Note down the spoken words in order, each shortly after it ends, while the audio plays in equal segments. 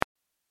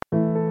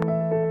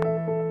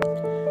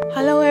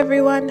Hello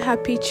everyone,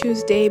 happy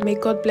Tuesday. May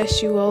God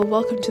bless you all.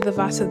 Welcome to the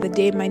verse of the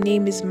day. My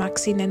name is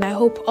Maxine and I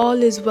hope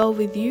all is well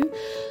with you.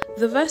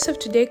 The verse of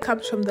today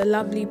comes from the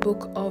lovely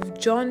book of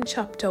John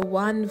chapter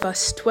 1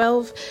 verse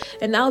 12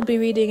 and I'll be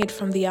reading it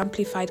from the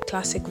Amplified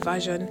Classic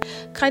version.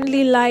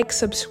 Kindly like,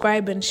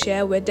 subscribe and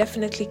share. We're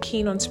definitely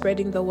keen on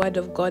spreading the word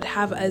of God.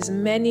 Have as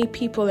many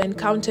people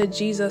encounter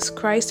Jesus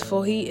Christ,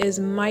 for he is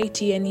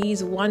mighty and he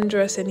is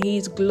wondrous and he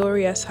is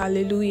glorious.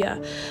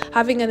 Hallelujah.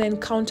 Having an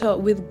encounter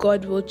with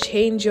God will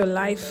change your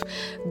life.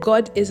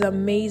 God is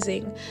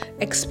amazing.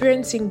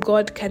 Experiencing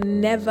God can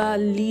never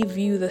leave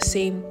you the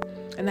same.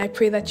 And I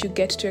pray that you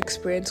get to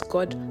experience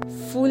God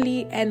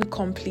fully and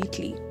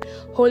completely.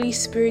 Holy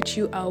Spirit,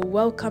 you are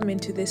welcome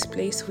into this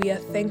place. We are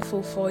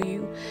thankful for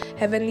you.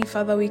 Heavenly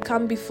Father, we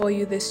come before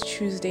you this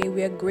Tuesday.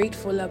 We are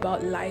grateful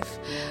about life.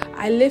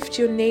 I lift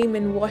your name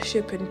in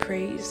worship and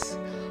praise.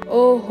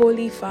 Oh,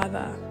 Holy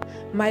Father,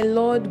 my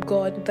Lord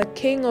God, the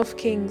King of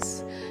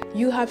Kings,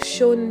 you have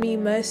shown me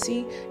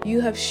mercy. You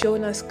have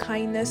shown us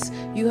kindness.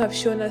 You have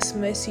shown us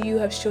mercy. You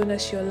have shown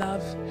us your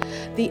love,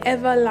 the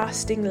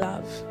everlasting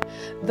love.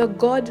 The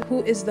God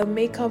who is the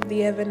maker of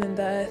the heaven and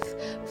the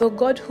earth, the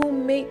God who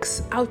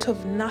makes out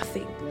of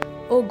nothing.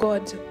 Oh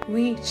God,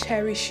 we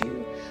cherish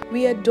you.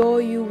 We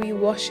adore you. We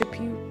worship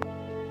you.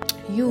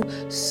 You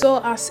saw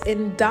us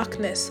in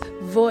darkness,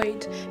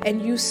 void,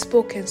 and you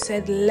spoke and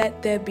said,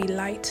 "Let there be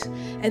light."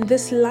 And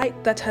this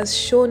light that has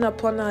shone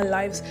upon our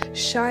lives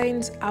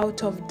shines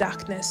out of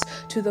darkness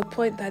to the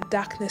point that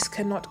darkness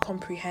cannot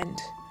comprehend.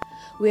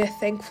 We are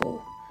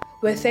thankful.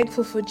 We're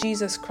thankful for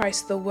Jesus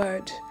Christ, the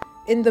Word.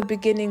 In the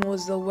beginning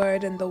was the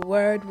Word, and the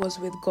Word was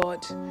with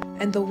God,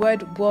 and the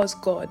Word was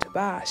God.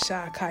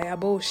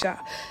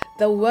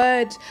 The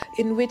Word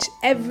in which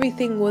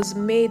everything was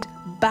made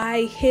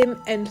by him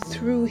and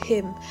through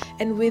him,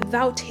 and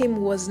without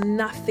him was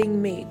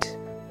nothing made.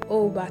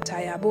 Oh,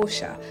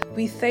 Batayabosha.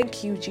 We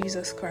thank you,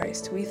 Jesus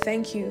Christ. We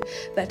thank you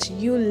that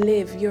you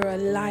live, you're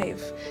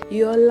alive.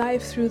 You're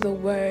alive through the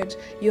Word,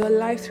 you're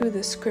alive through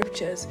the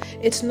Scriptures.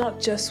 It's not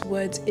just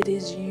words, it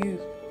is you.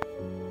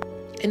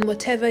 And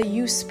whatever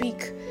you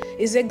speak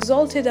is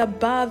exalted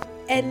above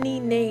any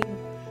name.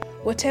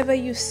 Whatever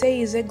you say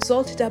is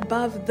exalted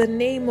above the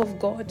name of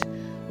God.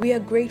 We are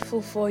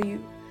grateful for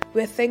you.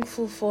 We're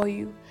thankful for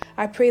you.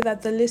 I pray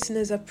that the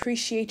listeners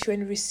appreciate you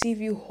and receive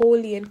you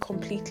wholly and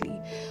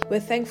completely. We're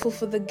thankful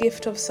for the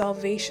gift of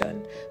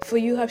salvation, for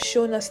you have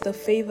shown us the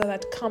favor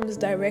that comes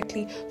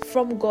directly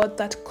from God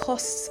that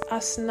costs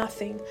us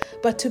nothing,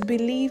 but to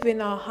believe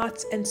in our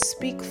hearts and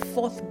speak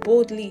forth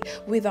boldly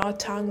with our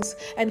tongues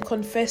and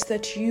confess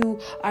that you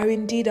are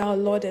indeed our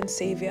Lord and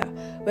Savior.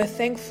 We're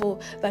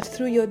thankful that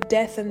through your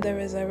death and the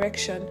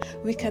resurrection,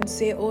 we can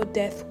say, "Oh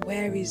death,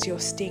 where is your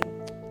sting?"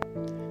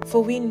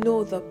 For we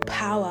know the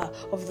power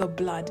of the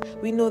blood.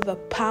 We know the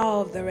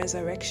power of the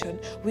resurrection.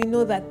 We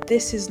know that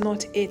this is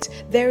not it.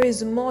 There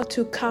is more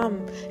to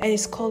come, and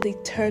it's called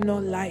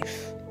eternal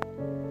life.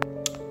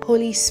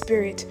 Holy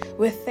Spirit,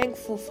 we're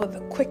thankful for the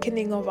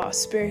quickening of our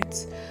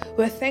spirits.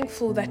 We're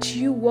thankful that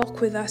you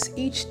walk with us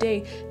each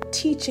day,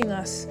 teaching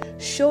us,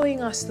 showing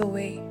us the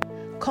way,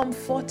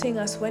 comforting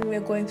us when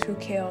we're going through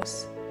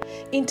chaos,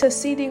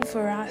 interceding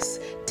for us,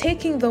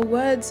 taking the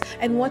words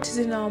and what is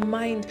in our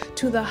mind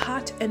to the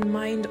heart and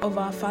mind of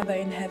our Father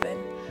in heaven.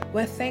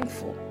 We're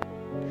thankful.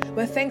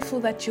 We're thankful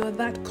that you're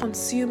that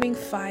consuming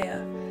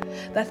fire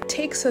that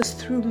takes us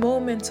through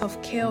moments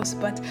of chaos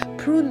but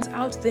prunes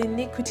out the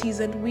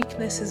iniquities and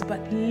weaknesses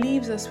but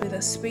leaves us with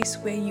a space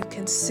where you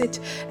can sit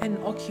and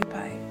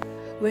occupy.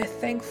 We're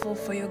thankful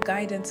for your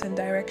guidance and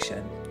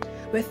direction.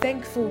 We're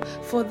thankful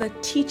for the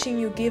teaching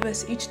you give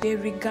us each day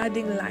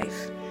regarding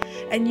life.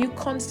 And you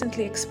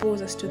constantly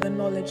expose us to the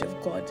knowledge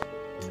of God,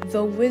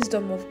 the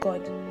wisdom of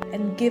God,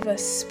 and give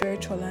us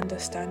spiritual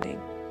understanding.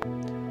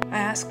 I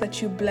ask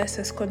that you bless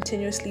us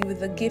continuously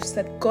with the gifts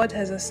that God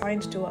has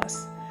assigned to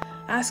us.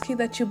 I ask you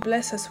that you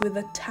bless us with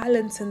the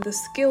talents and the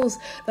skills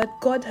that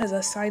God has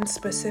assigned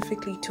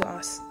specifically to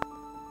us.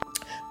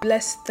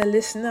 Bless the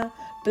listener,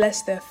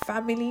 bless their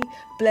family,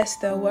 bless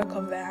their work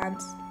of their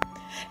hands.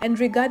 And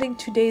regarding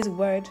today's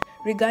word,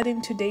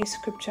 regarding today's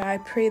scripture, I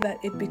pray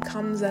that it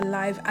becomes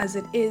alive as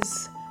it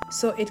is,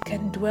 so it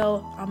can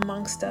dwell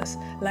amongst us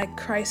like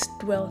Christ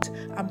dwelt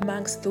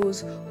amongst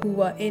those who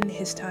were in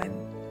his time.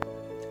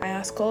 I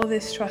ask all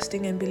this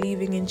trusting and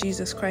believing in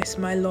Jesus Christ,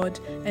 my Lord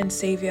and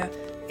Savior.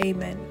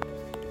 Amen.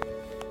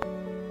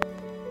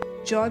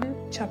 John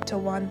chapter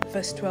 1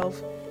 verse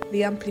 12,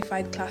 the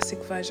Amplified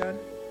Classic version.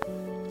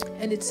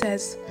 And it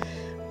says,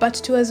 "But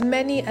to as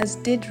many as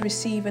did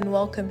receive and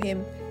welcome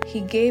him, he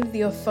gave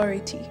the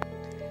authority,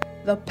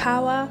 the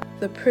power,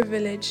 the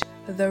privilege,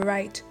 the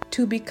right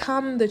to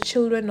become the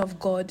children of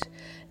God.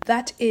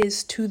 That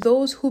is, to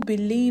those who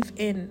believe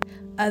in,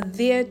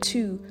 adhere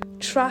to,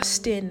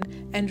 trust in,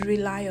 and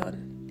rely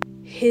on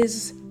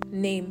his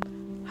name."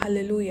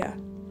 Hallelujah.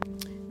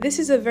 This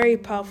is a very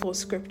powerful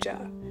scripture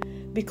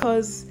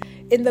because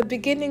in the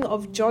beginning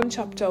of John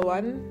chapter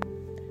 1,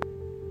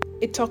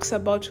 it talks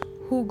about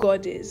who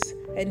God is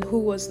and who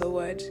was the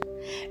Word.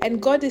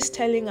 And God is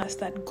telling us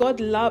that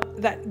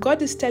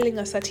God is telling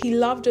us that He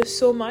loved us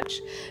so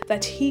much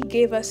that He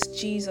gave us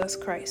Jesus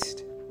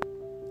Christ.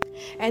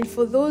 And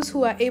for those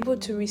who are able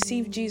to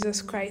receive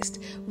Jesus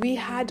Christ, we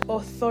had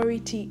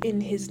authority in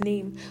His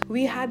name.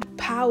 We had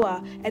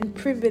power and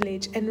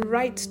privilege and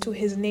rights to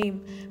His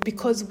name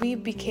because we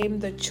became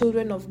the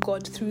children of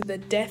God through the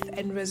death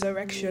and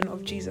resurrection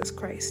of Jesus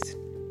Christ.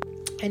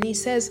 And He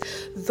says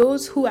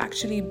those who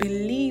actually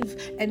believe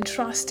and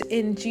trust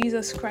in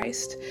Jesus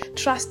Christ,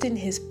 trust in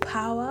His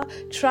power,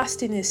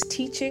 trust in His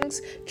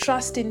teachings,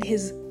 trust in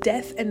His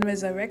death and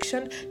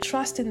resurrection,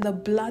 trust in the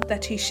blood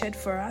that He shed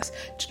for us,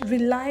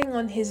 relying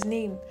on His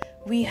name,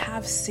 we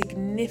have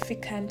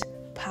significant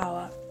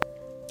power.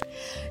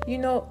 You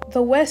know,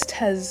 the West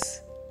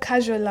has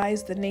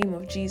casualized the name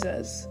of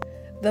Jesus.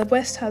 The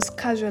West has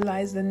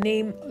casualized the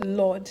name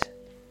Lord.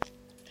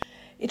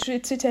 It's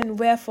written,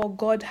 wherefore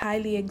God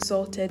highly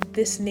exalted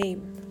this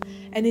name,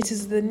 and it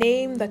is the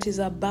name that is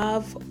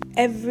above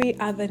every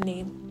other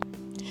name,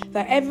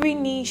 that every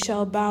knee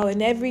shall bow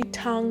and every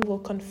tongue will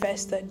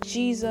confess that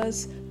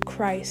Jesus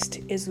Christ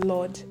is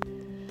Lord.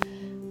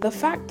 The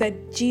fact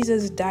that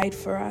Jesus died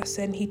for us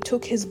and He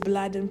took His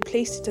blood and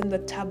placed it in the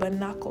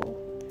tabernacle,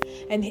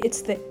 and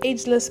it's the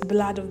ageless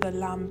blood of the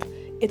Lamb,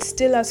 it's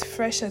still as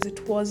fresh as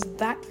it was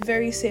that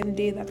very same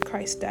day that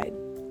Christ died.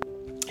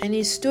 And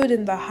He stood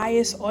in the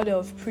highest order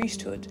of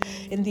priesthood,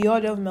 in the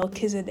order of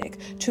Melchizedek,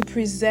 to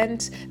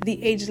present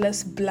the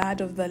ageless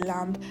blood of the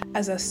Lamb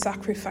as a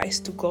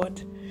sacrifice to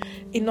God,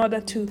 in order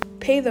to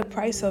pay the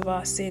price of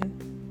our sin.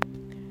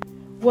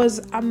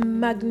 Was a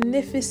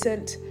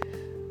magnificent,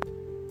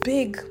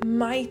 big,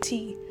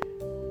 mighty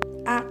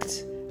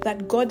act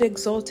that God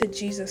exalted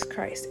Jesus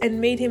Christ and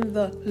made Him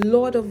the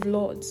Lord of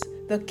Lords,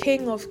 the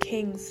King of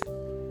Kings.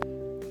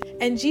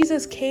 And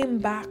Jesus came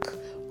back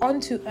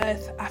onto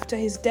earth after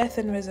His death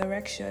and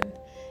resurrection,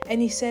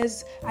 and He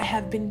says, I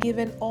have been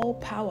given all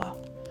power,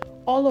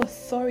 all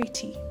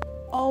authority,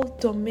 all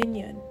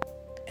dominion,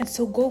 and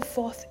so go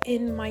forth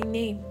in my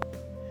name,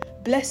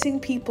 blessing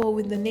people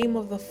with the name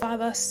of the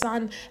Father,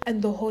 Son,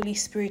 and the Holy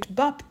Spirit,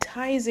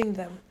 baptizing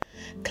them,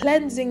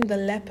 cleansing the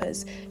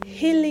lepers,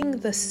 healing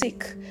the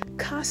sick,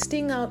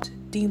 casting out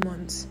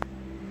demons.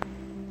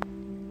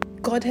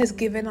 God has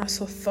given us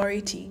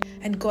authority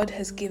and God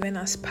has given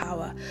us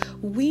power.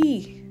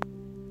 We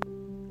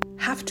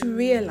have to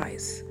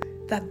realize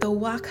that the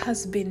work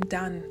has been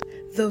done.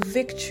 The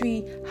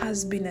victory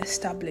has been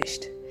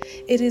established.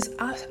 It is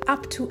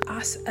up to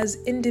us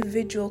as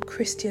individual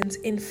Christians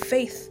in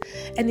faith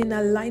and in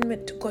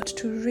alignment to God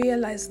to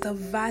realize the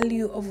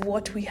value of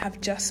what we have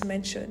just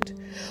mentioned.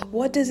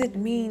 What does it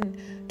mean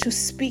to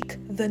speak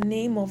the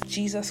name of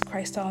Jesus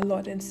Christ, our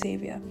Lord and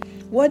Savior?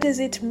 What does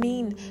it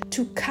mean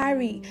to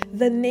carry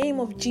the name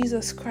of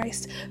Jesus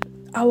Christ,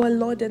 our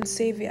Lord and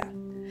Savior?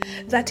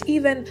 That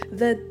even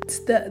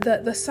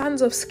the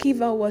sons of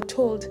Sceva were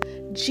told,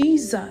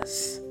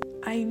 Jesus,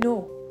 I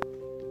know.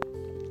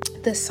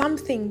 There's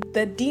something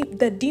the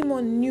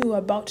demon knew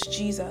about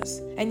Jesus.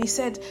 And he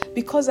said,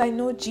 because I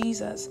know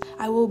Jesus,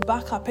 I will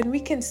back up. And we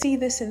can see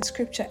this in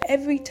scripture.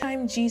 Every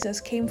time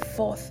Jesus came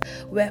forth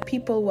where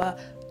people were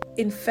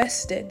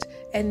infested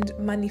and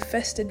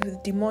manifested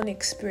with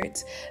demonic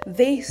spirits,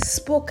 they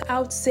spoke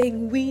out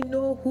saying, we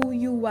know who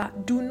you are.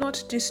 Do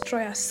not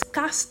destroy us.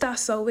 Cast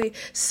us away.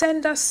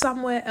 Send us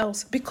somewhere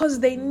else,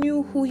 because they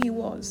knew who He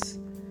was.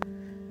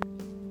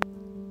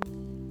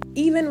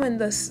 Even when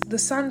the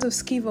sons of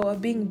Sceva were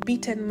being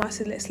beaten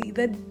mercilessly,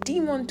 the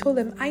demon told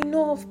them, I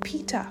know of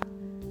Peter.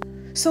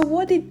 So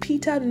what did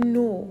Peter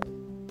know?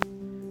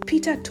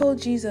 Peter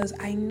told Jesus,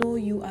 I know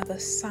you are the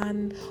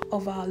Son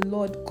of our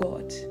Lord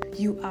God.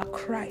 You are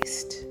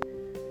Christ.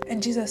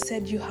 And Jesus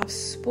said, you have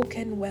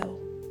spoken well.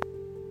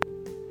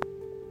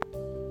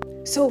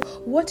 So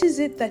what is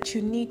it that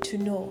you need to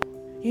know?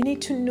 You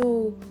need to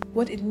know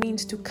what it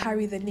means to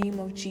carry the name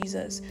of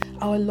Jesus,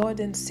 our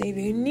Lord and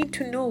Savior. You need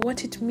to know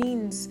what it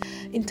means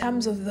in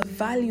terms of the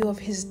value of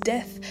His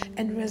death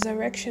and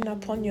resurrection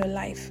upon your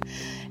life.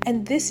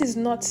 And this is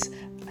not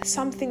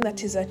something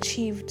that is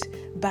achieved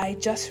by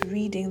just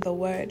reading the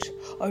Word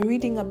or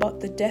reading about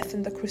the death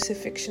and the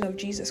crucifixion of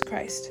Jesus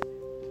Christ.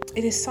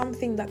 It is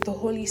something that the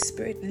Holy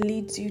Spirit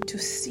leads you to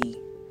see.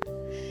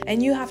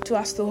 And you have to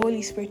ask the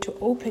Holy Spirit to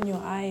open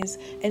your eyes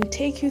and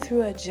take you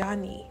through a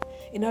journey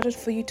in order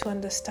for you to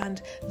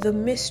understand the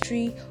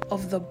mystery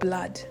of the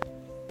blood.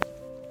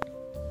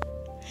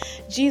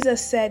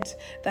 Jesus said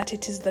that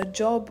it is the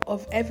job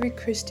of every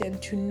Christian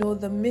to know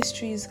the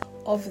mysteries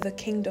of the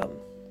kingdom.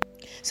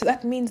 So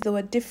that means there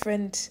were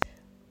different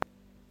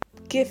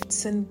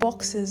gifts and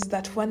boxes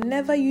that were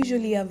never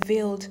usually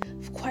availed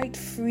quite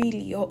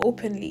freely or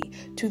openly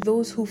to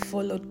those who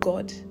followed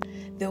God.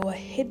 They were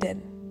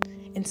hidden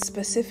in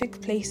specific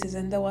places,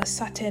 and there were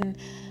certain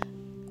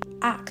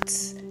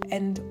acts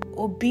and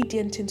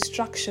obedient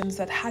instructions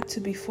that had to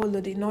be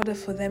followed in order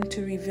for them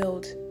to be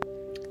revealed.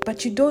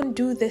 But you don't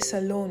do this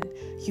alone.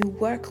 You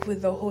work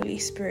with the Holy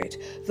Spirit.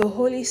 The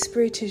Holy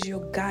Spirit is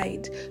your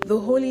guide. The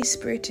Holy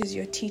Spirit is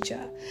your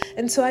teacher.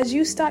 And so as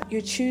you start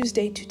your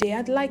Tuesday today,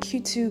 I'd like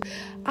you to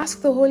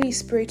ask the Holy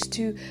Spirit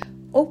to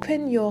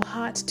open your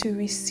heart to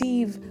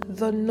receive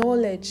the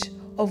knowledge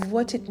of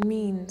what it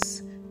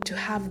means to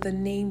have the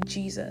name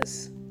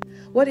Jesus.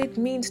 What it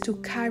means to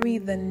carry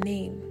the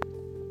name.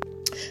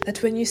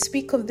 That when you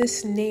speak of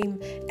this name,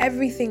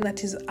 everything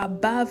that is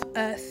above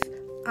earth,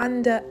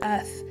 under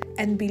earth,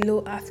 and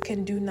below earth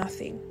can do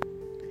nothing.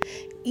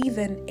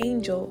 Even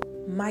Angel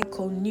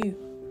Michael knew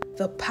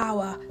the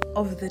power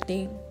of the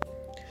name.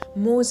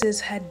 Moses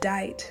had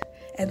died,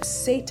 and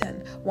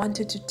Satan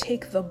wanted to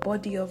take the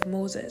body of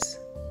Moses.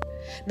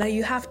 Now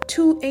you have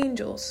two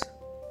angels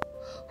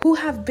who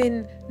have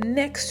been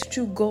next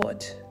to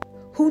God,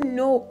 who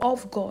know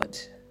of God,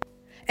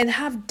 and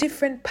have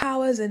different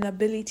powers and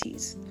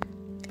abilities.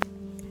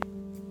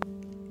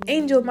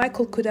 Angel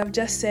Michael could have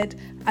just said,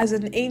 as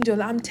an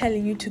angel, I'm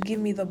telling you to give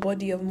me the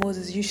body of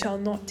Moses, you shall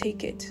not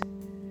take it.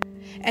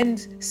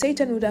 And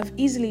Satan would have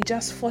easily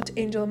just fought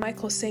Angel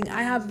Michael, saying,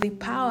 I have the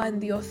power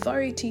and the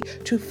authority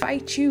to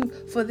fight you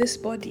for this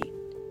body.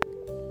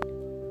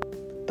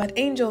 But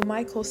Angel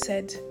Michael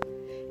said,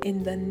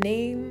 in the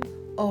name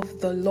of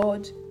the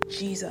Lord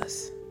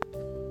Jesus.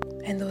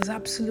 And there was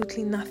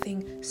absolutely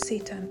nothing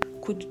Satan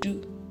could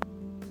do.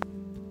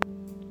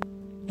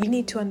 We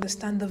need to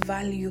understand the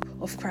value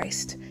of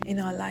Christ in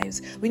our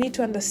lives. We need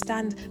to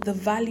understand the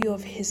value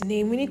of his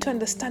name. We need to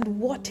understand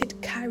what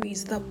it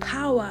carries, the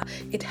power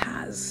it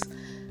has.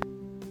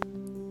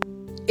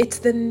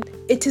 It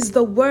is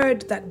the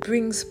word that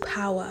brings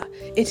power.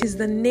 It is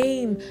the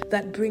name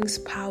that brings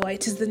power.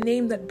 It is the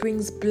name that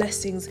brings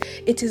blessings.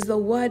 It is the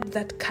word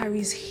that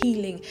carries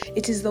healing.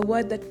 It is the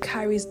word that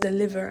carries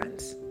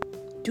deliverance.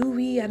 Do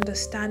we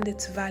understand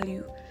its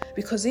value?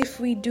 Because if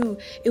we do,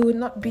 it would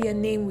not be a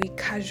name we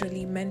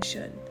casually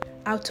mention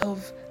out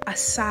of a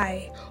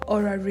sigh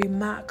or a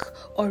remark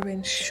or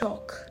in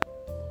shock.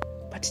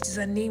 But it is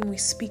a name we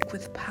speak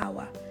with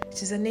power.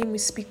 It is a name we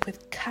speak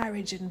with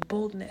courage and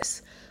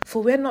boldness.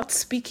 For we're not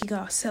speaking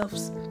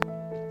ourselves.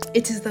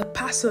 It is the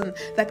person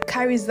that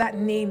carries that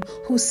name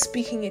who's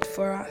speaking it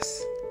for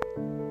us.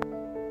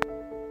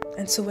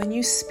 And so when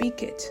you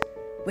speak it,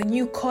 when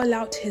you call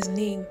out his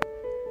name,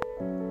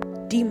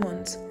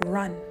 demons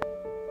run.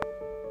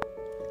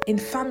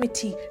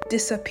 Infirmity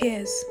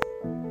disappears.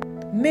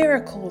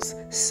 Miracles,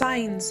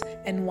 signs,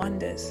 and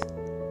wonders.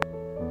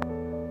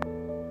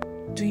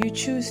 Do you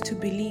choose to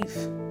believe?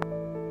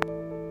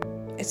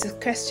 It's a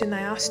question I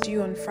asked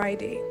you on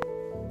Friday.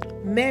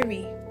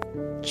 Mary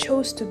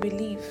chose to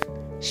believe.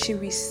 She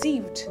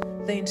received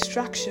the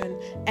instruction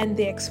and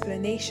the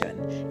explanation,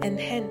 and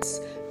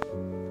hence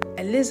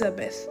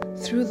Elizabeth,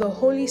 through the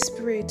Holy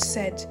Spirit,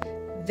 said,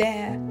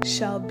 there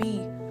shall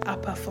be a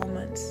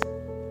performance.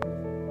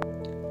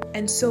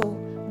 And so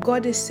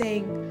God is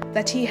saying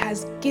that he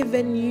has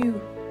given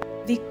you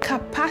the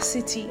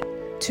capacity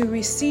to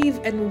receive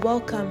and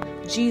welcome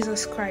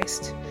Jesus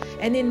Christ.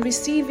 And in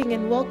receiving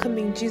and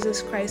welcoming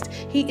Jesus Christ,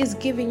 he is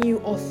giving you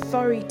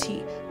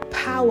authority,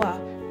 power,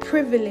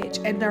 privilege,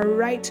 and a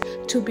right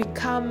to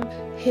become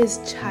his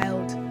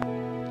child.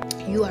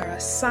 You are a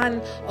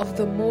son of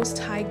the Most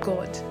High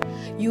God.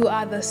 You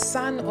are the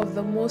son of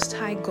the Most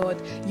High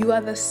God. You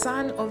are the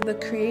son of the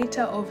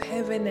Creator of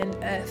heaven and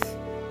earth.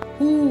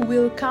 Who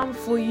will come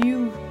for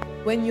you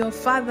when your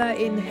Father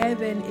in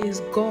heaven is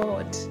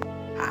God?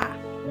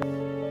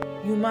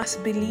 You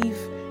must believe,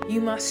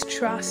 you must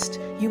trust,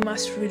 you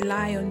must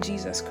rely on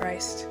Jesus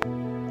Christ.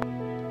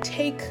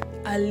 Take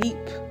a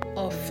leap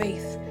of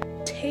faith.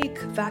 Take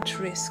that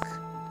risk.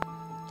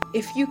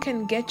 If you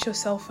can get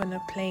yourself on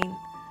a plane,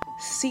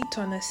 sit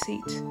on a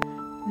seat,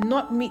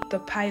 not meet the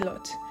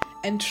pilot,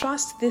 and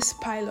trust this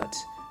pilot,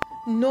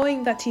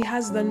 knowing that he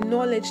has the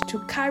knowledge to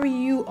carry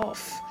you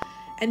off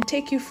and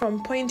take you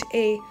from point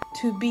A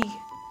to B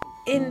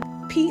in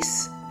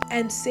peace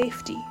and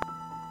safety.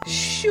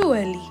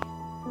 Surely,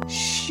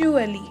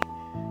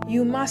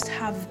 you must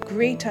have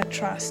greater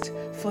trust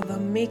for the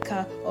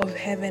Maker of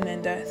heaven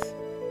and earth,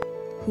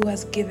 who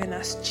has given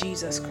us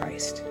Jesus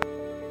Christ.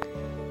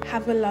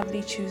 Have a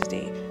lovely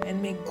Tuesday,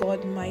 and may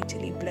God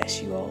mightily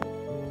bless you all.